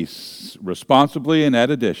the peace responsibly and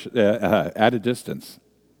at a distance.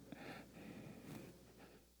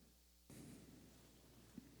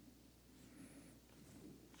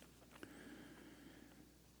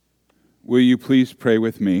 Will you please pray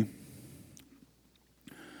with me?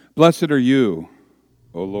 Blessed are you,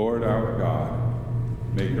 O Lord our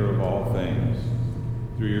God, maker of all things.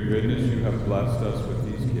 Through your goodness you have blessed us with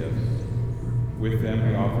these gifts. With them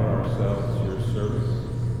we offer ourselves to your service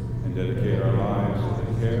and dedicate our lives to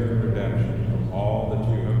the care and redemption of all that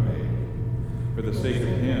you have made. For the sake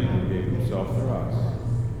of him who gave himself for us,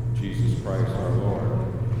 Jesus Christ our Lord.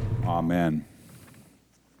 Amen.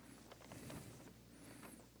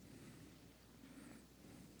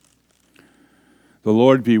 The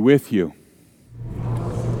Lord be with you.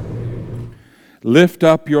 Lift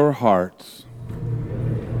up your hearts.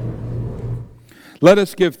 Let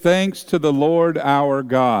us give thanks to the Lord our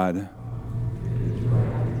God.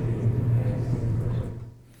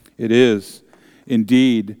 It is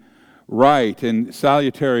indeed right and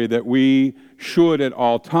salutary that we should at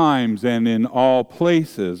all times and in all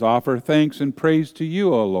places offer thanks and praise to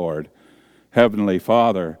you, O Lord, Heavenly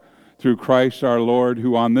Father, through Christ our Lord,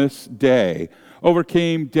 who on this day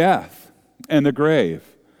overcame death and the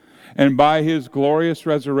grave. And by his glorious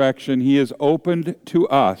resurrection, he has opened to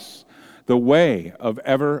us the way of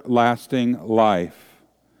everlasting life.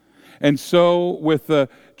 And so, with the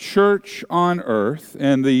church on earth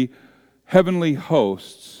and the heavenly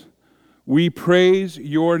hosts, we praise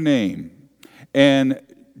your name and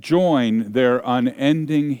join their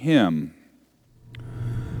unending hymn.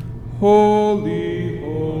 Holy,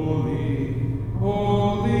 holy,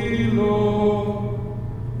 holy Lord,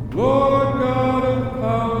 Lord God of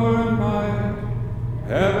power and might,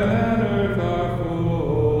 heaven and earth are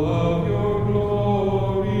full of your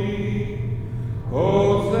glory.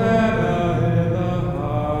 Hosanna in the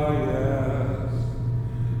highest.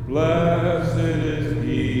 Blessed is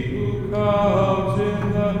he who comes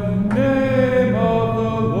in the name of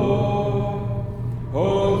the Lord.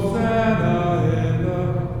 Hosanna in the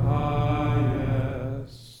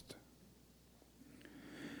highest.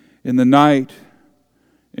 In the night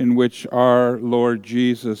in which our Lord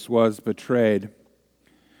Jesus was betrayed,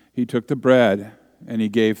 he took the bread and he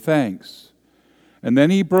gave thanks. And then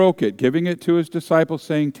he broke it, giving it to his disciples,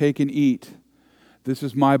 saying, "Take and eat. This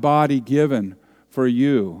is my body given for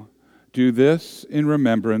you. Do this in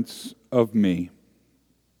remembrance of me."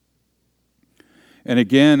 And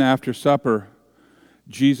again, after supper,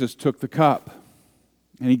 Jesus took the cup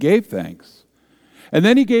and he gave thanks. And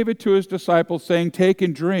then he gave it to his disciples, saying, "Take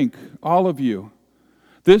and drink, all of you.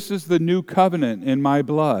 This is the new covenant in my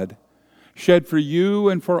blood, shed for you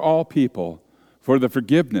and for all people, for the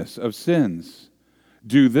forgiveness of sins.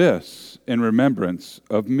 Do this in remembrance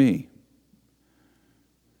of me."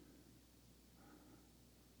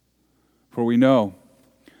 For we know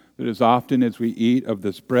that as often as we eat of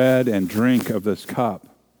this bread and drink of this cup,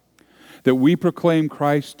 that we proclaim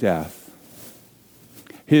Christ's death,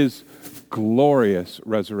 his glorious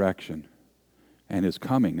resurrection, and his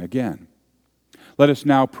coming again. Let us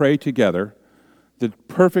now pray together the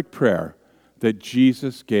perfect prayer that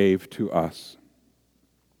Jesus gave to us.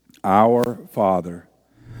 Our Father,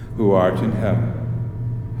 who art in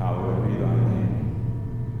heaven, hallowed be thy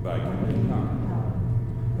name. Thy kingdom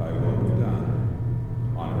come, thy will be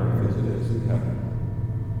done, on earth as it is in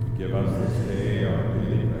heaven. Give us this day our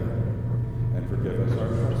daily bread, and forgive us our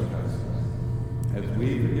trespasses, as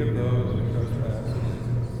we forgive those who trespass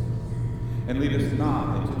against us. And lead us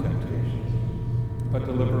not into temptation, but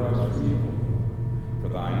deliver us from evil. For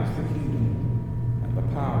thine is the kingdom, and the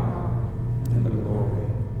power, and the glory,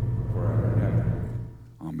 forever and ever.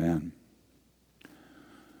 Amen.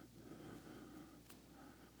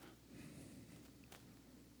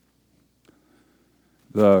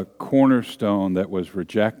 The cornerstone that was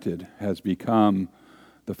rejected has become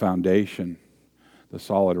the foundation, the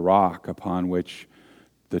solid rock upon which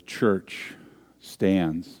the church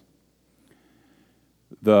stands.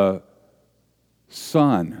 The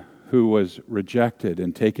son who was rejected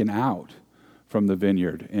and taken out from the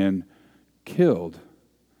vineyard and killed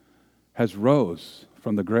has rose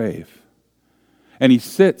from the grave. And he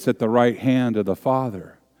sits at the right hand of the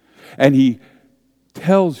Father. And he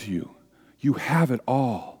tells you, you have it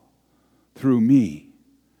all through me.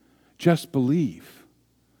 Just believe.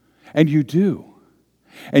 And you do.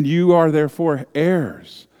 And you are therefore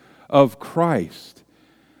heirs of Christ.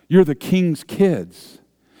 You're the King's kids.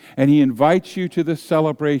 And he invites you to the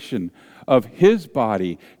celebration of his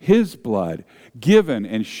body, his blood, given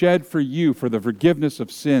and shed for you for the forgiveness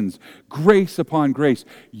of sins, grace upon grace.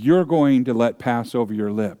 You're going to let pass over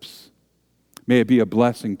your lips. May it be a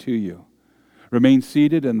blessing to you. Remain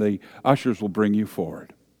seated, and the ushers will bring you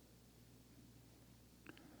forward.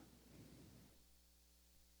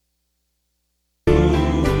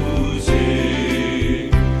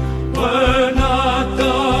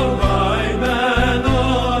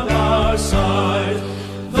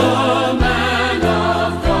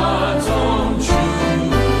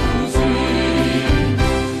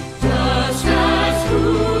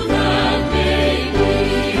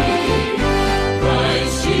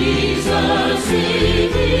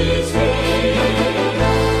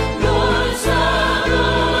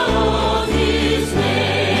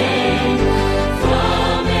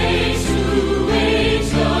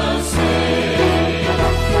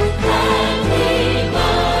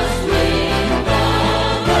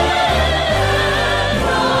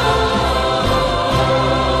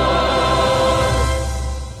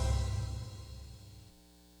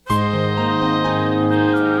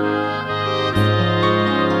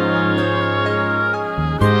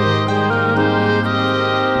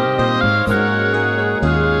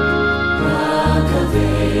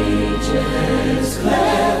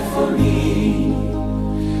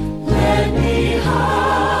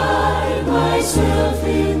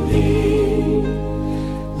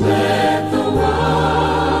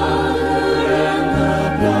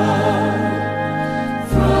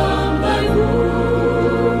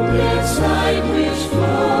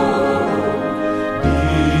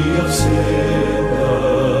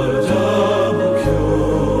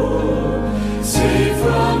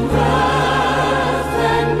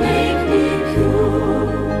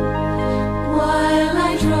 While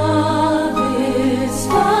I draw this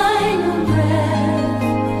final breath,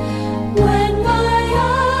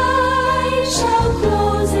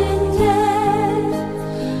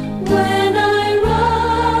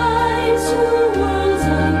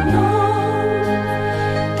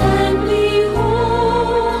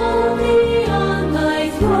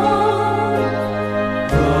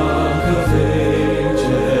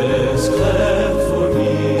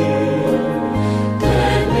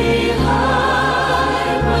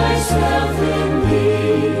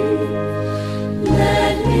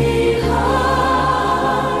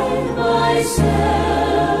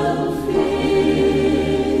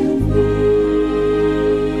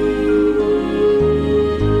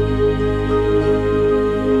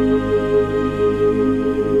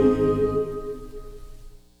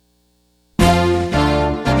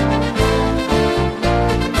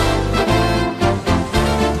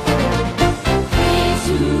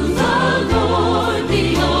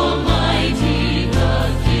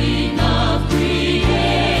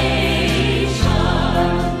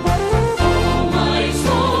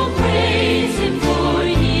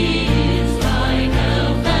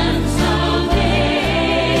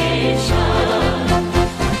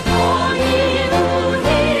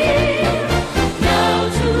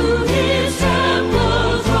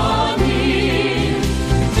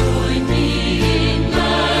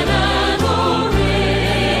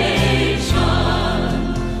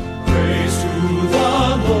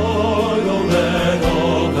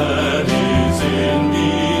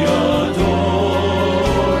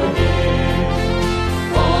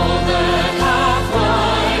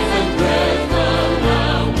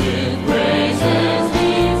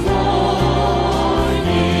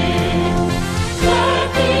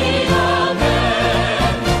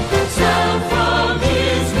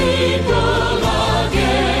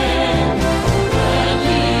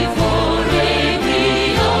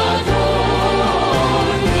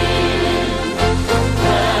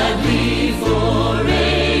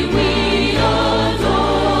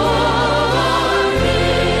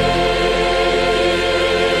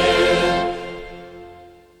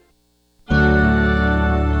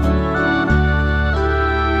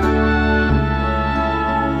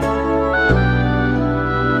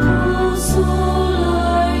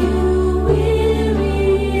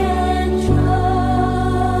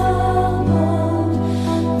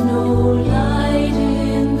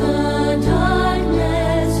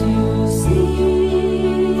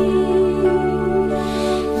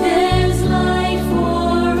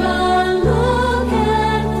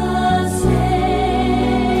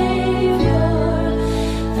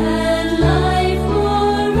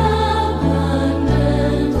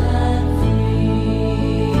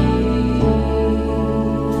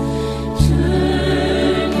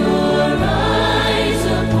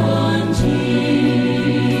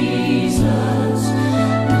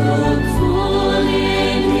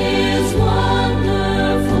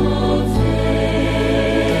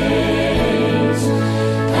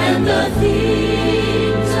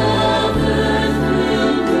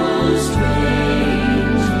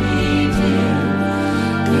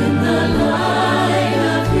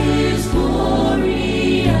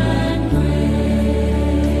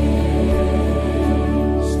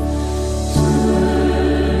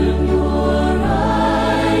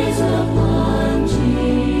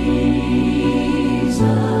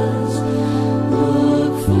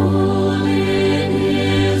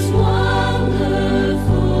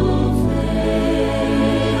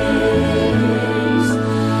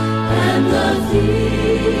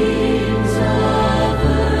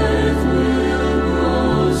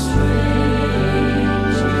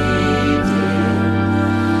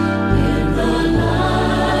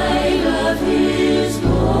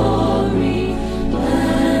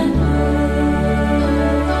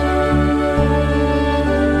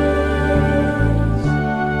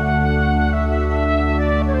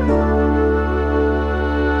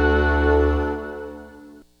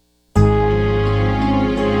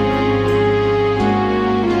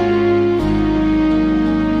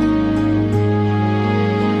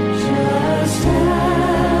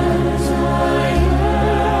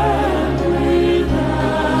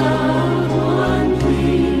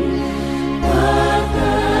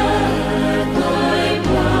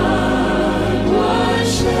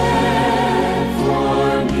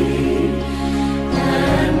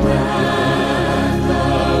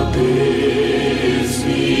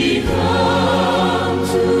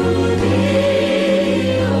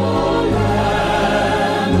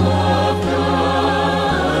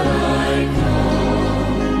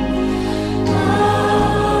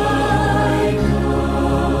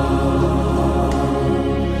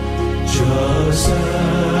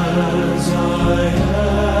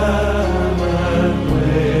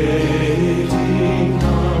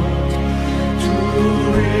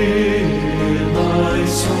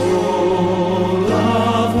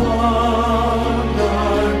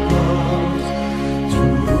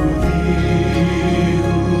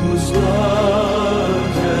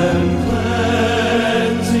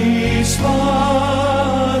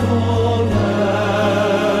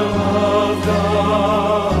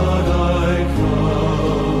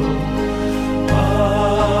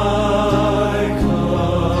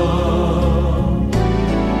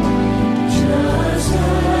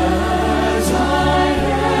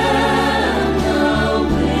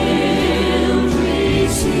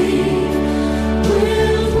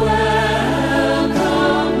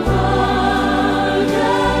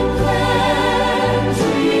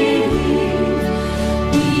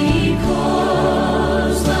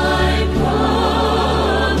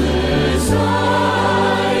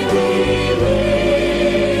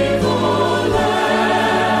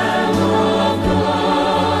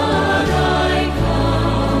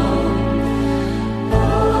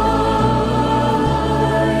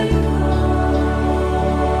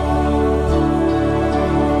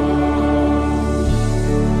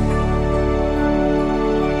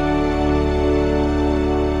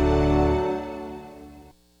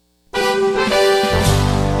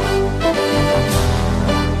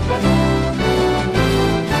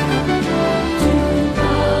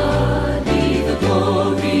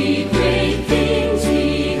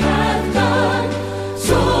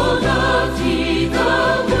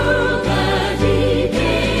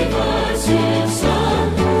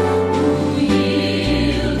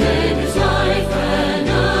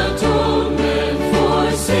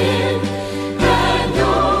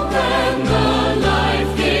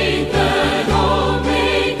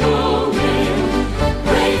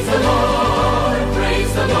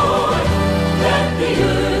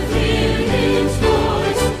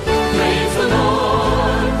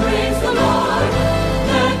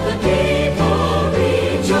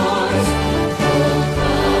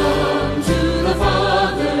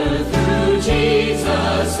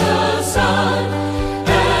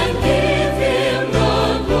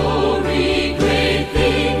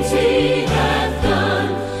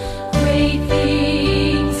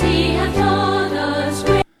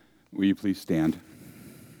 please stand?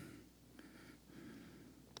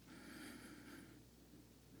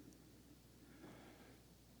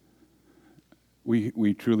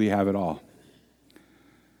 We truly have it all.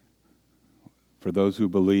 For those who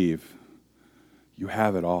believe, you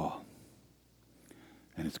have it all.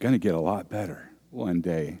 And it's going to get a lot better one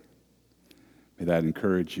day. May that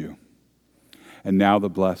encourage you. And now the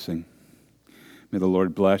blessing. May the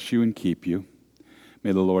Lord bless you and keep you.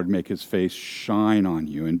 May the Lord make his face shine on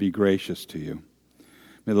you and be gracious to you.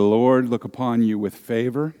 May the Lord look upon you with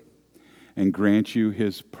favor and grant you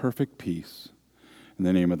his perfect peace. In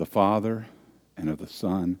the name of the Father, and of the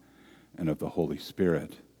Son, and of the Holy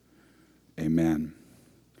Spirit. Amen.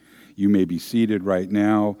 You may be seated right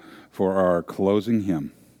now for our closing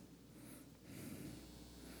hymn.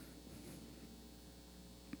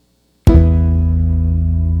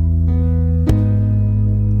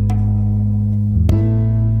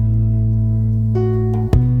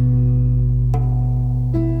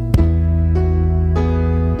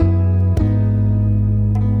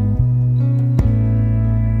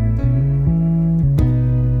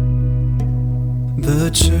 The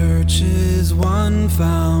church's one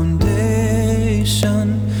foundation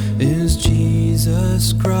is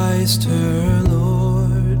Jesus Christ her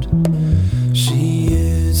Lord. She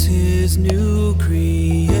is his new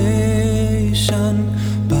creation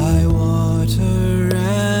by water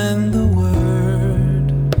and the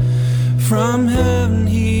word. From heaven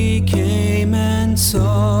he came and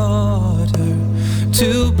sought her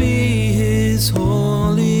to be his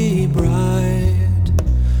holy bride.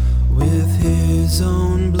 With his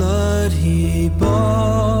own blood he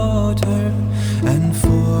bought her, and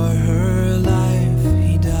for her life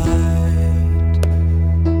he died.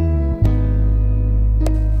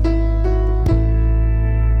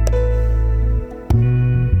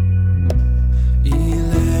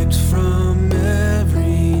 Elect from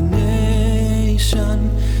every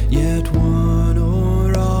nation, yet one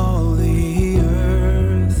o'er all the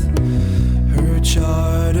earth, her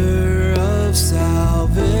charter of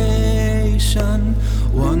salvation,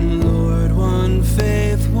 one Lord, one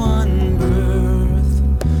faith, one birth,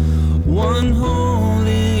 one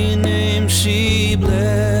holy name she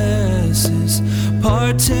blesses,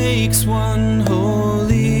 partakes one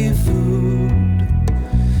holy food,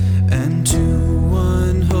 and to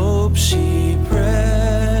one hope she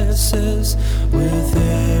presses with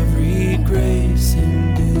every grace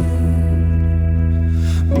endued.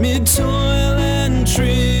 Mid toil and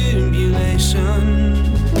tribulation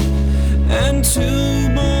and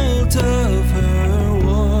tumult of her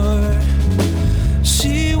war,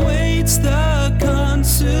 she waits the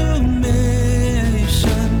consummation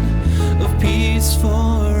of peace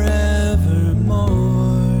forevermore,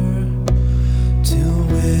 till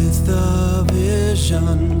with the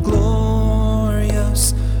vision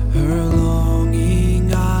glorious her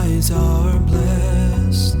longing eyes are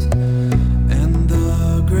blessed, and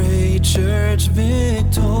the great church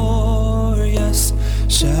victorious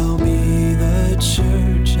shall be the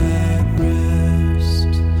church at rest.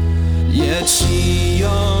 Yet she